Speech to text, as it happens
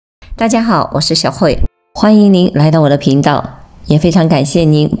大家好，我是小慧，欢迎您来到我的频道，也非常感谢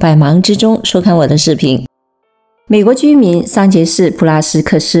您百忙之中收看我的视频。美国居民桑杰士·布拉斯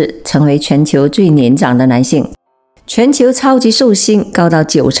克斯成为全球最年长的男性，全球超级寿星高到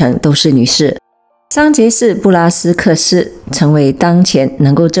90%都是女士。桑杰士·布拉斯克斯成为当前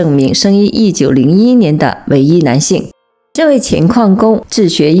能够证明生于1901年的唯一男性。这位前矿工、自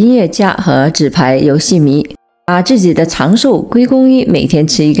学音乐家和纸牌游戏迷，把自己的长寿归功于每天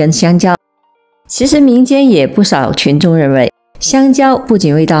吃一根香蕉。其实民间也不少群众认为，香蕉不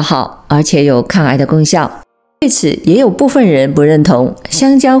仅味道好，而且有抗癌的功效。对此，也有部分人不认同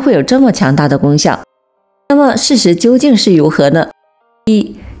香蕉会有这么强大的功效。那么事实究竟是如何呢？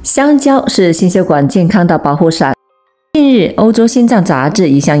一、香蕉是心血管健康的保护伞。近日，欧洲心脏杂志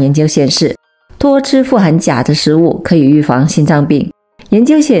一项研究显示，多吃富含钾的食物可以预防心脏病。研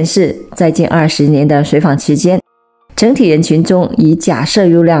究显示，在近20年的随访期间，整体人群中以钾摄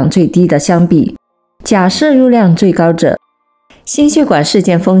入量最低的相比，钾摄入量最高者，心血管事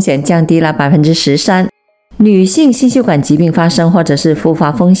件风险降低了 13%， 女性心血管疾病发生或者是复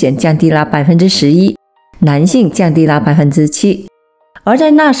发风险降低了 11%， 男性降低了 7%。 而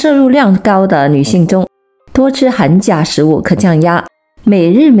在钠摄入量高的女性中，多吃含钾食物可降压，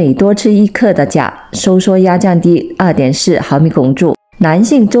每日每多吃1克的钾，收缩压降低 2.4 毫米汞柱，男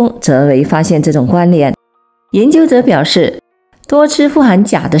性中则未发现这种关联。研究者表示，多吃富含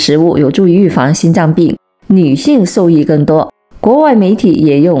钾的食物有助于预防心脏病，女性受益更多。国外媒体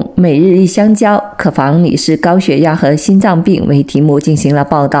也用每日1香蕉可防女士高血压和心脏病为题目进行了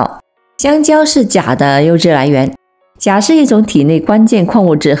报道。香蕉是钾的优质来源，钾是一种体内关键矿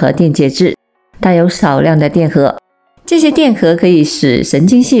物质和电解质，带有少量的电荷，这些电荷可以使神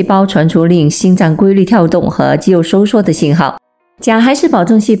经细胞传出令心脏规律跳动和肌肉收缩的信号。钾还是保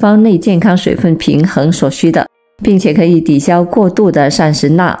证细胞内健康水分平衡所需的，并且可以抵消过度的膳食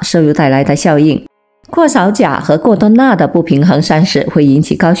钠摄入带来的效应。过少钾和过多钠的不平衡膳食会引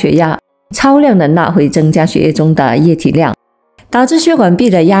起高血压，超量的钠会增加血液中的液体量，导致血管壁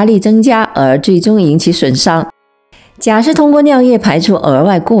的压力增加，而最终引起损伤。钾是通过尿液排出额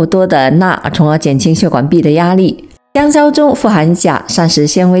外过多的钠，从而减轻血管壁的压力。香蕉中富含钾、膳食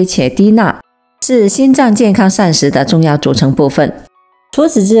纤维且低钠，是心脏健康膳食的重要组成部分。除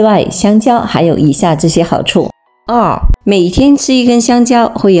此之外，香蕉还有以下这些好处。2. 每天吃一根香蕉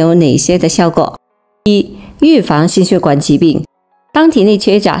会有哪些的效果？ 1. 预防心血管疾病。当体内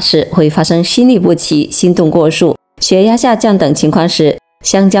缺钾时，会发生心律不齐、心动过速、血压下降等情况时，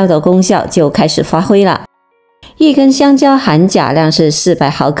香蕉的功效就开始发挥了。一根香蕉含钾量是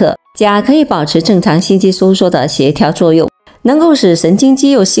400毫克，钾可以保持正常心肌收缩的协调作用，能够使神经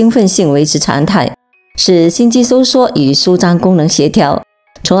肌肉兴奋性维持常态，使心肌收缩与舒张功能协调，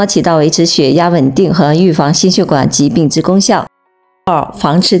从而起到维持血压稳定和预防心血管疾病之功效。2.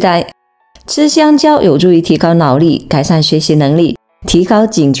 防痴呆。吃香蕉有助于提高脑力，改善学习能力，提高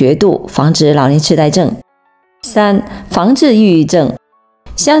警觉度，防止老年痴呆症。3. 防治抑郁症。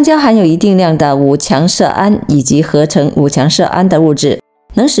香蕉含有一定量的5羟色胺以及合成5羟色胺的物质，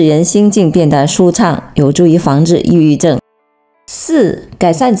能使人心境变得舒畅，有助于防治抑郁症。4.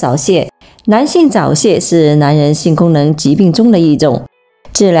 改善早泄。男性早泄是男人性功能疾病中的一种，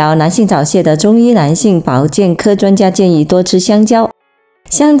治疗男性早泄的中医男性保健科专家建议多吃香蕉。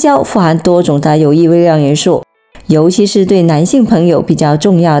香蕉富含多种的有益微量元素，尤其是对男性朋友比较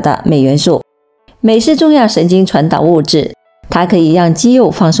重要的镁元素。镁是重要神经传导物质，它可以让肌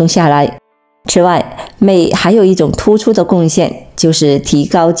肉放松下来。此外，镁还有一种突出的贡献，就是提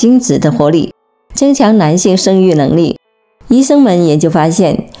高精子的活力，增强男性生育能力。医生们研究发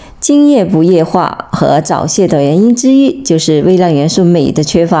现，精液不液化和早泄的原因之一就是微量元素镁的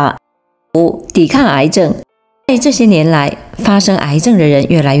缺乏。5. 抵抗癌症。在这些年来，发生癌症的人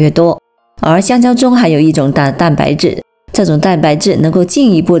越来越多，而香蕉中含有一种的蛋白质，这种蛋白质能够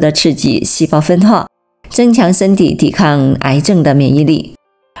进一步的刺激细胞分化，增强身体抵抗癌症的免疫力。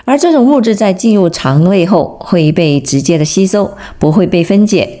而这种物质在进入肠胃后会被直接的吸收，不会被分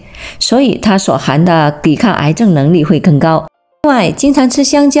解，所以它所含的抵抗癌症能力会更高。另外，经常吃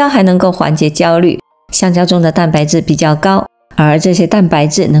香蕉还能够缓解焦虑，香蕉中的蛋白质比较高，而这些蛋白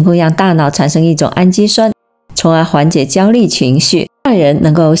质能够让大脑产生一种氨基酸，从而缓解焦虑情绪，让人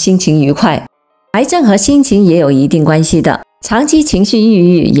能够心情愉快。癌症和心情也有一定关系的，长期情绪抑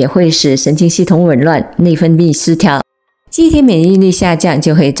郁也会使神经系统紊乱，内分泌失调，机体免疫力下降，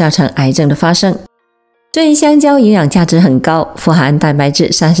就会造成癌症的发生。虽然香蕉营养价值很高，富含蛋白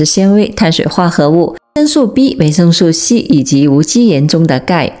质、膳食纤维、碳水化合物、维生素 B、维生素 C 以及无机盐中的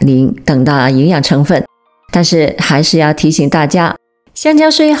钙、磷等的营养成分，但是还是要提醒大家，香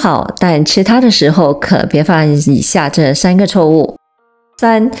蕉虽好，但吃它的时候可别犯以下这3个错误。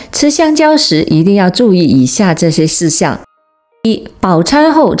3. 吃香蕉时一定要注意以下这些事项。1. 饱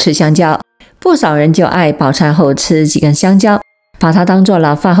餐后吃香蕉。不少人就爱饱餐后吃几根香蕉，把它当做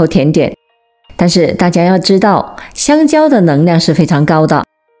了饭后甜点。但是大家要知道，香蕉的能量是非常高的，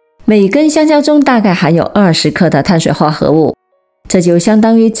每根香蕉中大概含有20克的碳水化合物，这就相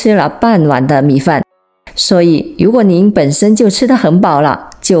当于吃了半碗的米饭。所以如果您本身就吃得很饱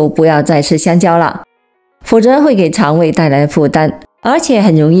了，就不要再吃香蕉了，否则会给肠胃带来负担，而且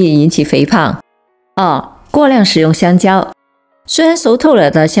很容易引起肥胖。2. 过量食用香蕉。虽然熟透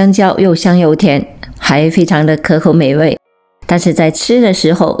了的香蕉又香又甜，还非常的可口美味，但是在吃的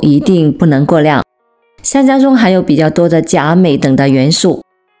时候一定不能过量。香蕉中含有比较多的钾、镁等的元素，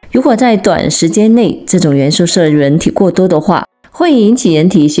如果在短时间内这种元素摄入人体过多的话，会引起人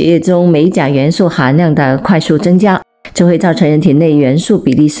体血液中镁、钾元素含量的快速增加，就会造成人体内元素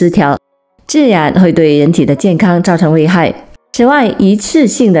比例失调，自然会对人体的健康造成危害。此外，一次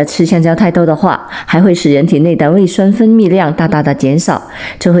性的吃香蕉太多的话，还会使人体内的胃酸分泌量大大的减少，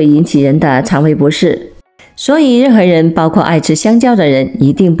这会引起人的肠胃不适。所以任何人，包括爱吃香蕉的人，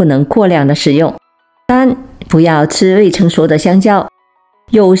一定不能过量的食用。3. 不要吃未成熟的香蕉。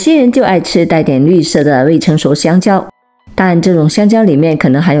有些人就爱吃带点绿色的未成熟香蕉，但这种香蕉里面可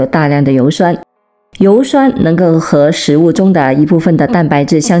能含有大量的油酸，油酸能够和食物中的一部分的蛋白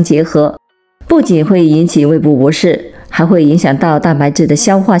质相结合，不仅会引起胃部不适，还会影响到蛋白质的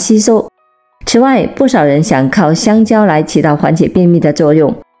消化吸收。此外，不少人想靠香蕉来起到缓解便秘的作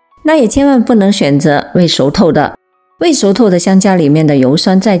用，那也千万不能选择未熟透的。未熟透的香蕉里面的油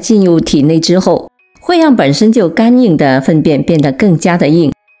酸在进入体内之后，会让本身就干硬的粪便变得更加的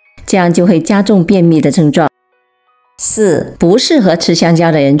硬，这样就会加重便秘的症状。4. 不适合吃香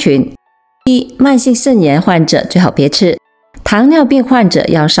蕉的人群。1. 慢性肾炎患者最好别吃，糖尿病患者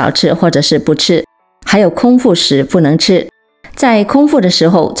要少吃或者是不吃，还有空腹时不能吃。在空腹的时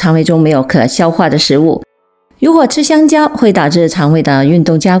候，肠胃中没有可消化的食物，如果吃香蕉会导致肠胃的运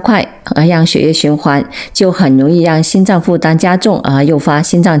动加快，而让血液循环，就很容易让心脏负担加重，而诱发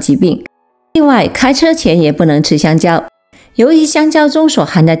心脏疾病。另外，开车前也不能吃香蕉，由于香蕉中所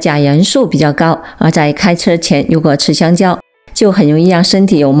含的钾元素比较高，而在开车前如果吃香蕉，就很容易让身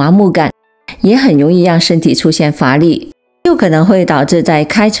体有麻木感，也很容易让身体出现乏力，又可能会导致在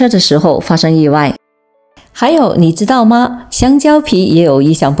开车的时候发生意外。还有，你知道吗？香蕉皮也有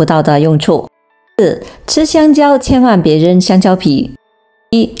意想不到的用处。4. 吃香蕉千万别扔香蕉皮。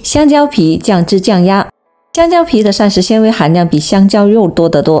1. 香蕉皮降脂降压。香蕉皮的膳食纤维含量比香蕉肉多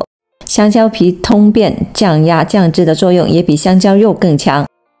得多，香蕉皮通便、降压、降脂的作用也比香蕉肉更强。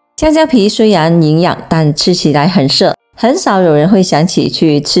香蕉皮虽然营养，但吃起来很涩，很少有人会想起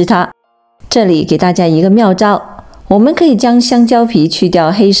去吃它。这里给大家一个妙招，我们可以将香蕉皮去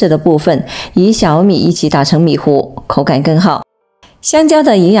掉黑色的部分，与小米一起打成米糊，口感更好。香蕉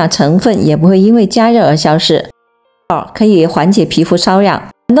的营养成分也不会因为加热而消失。2. 可以缓解皮肤瘙痒。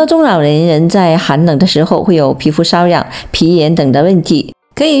很多中老年人在寒冷的时候会有皮肤瘙痒、皮炎等的问题，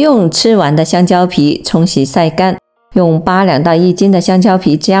可以用吃完的香蕉皮冲洗晒干，用8两到1斤的香蕉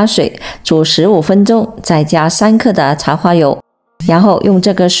皮加水煮15分钟，再加3克的茶花油，然后用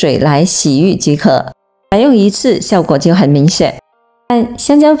这个水来洗浴即可。采用一次效果就很明显。但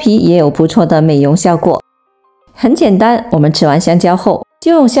香蕉皮也有不错的美容效果。很简单，我们吃完香蕉后，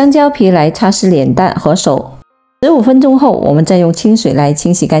就用香蕉皮来擦拭脸蛋和手，15分钟后，我们再用清水来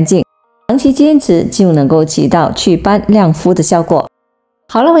清洗干净。长期坚持就能够起到祛斑亮肤的效果。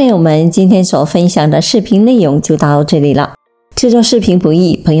好了，朋友们，今天所分享的视频内容就到这里了。制作视频不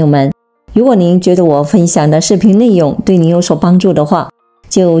易，朋友们，如果您觉得我分享的视频内容对您有所帮助的话，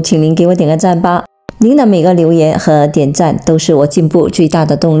就请您给我点个赞吧。您的每个留言和点赞都是我进步最大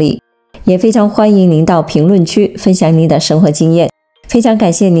的动力，也非常欢迎您到评论区分享您的生活经验。非常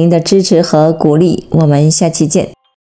感谢您的支持和鼓励，我们下期见。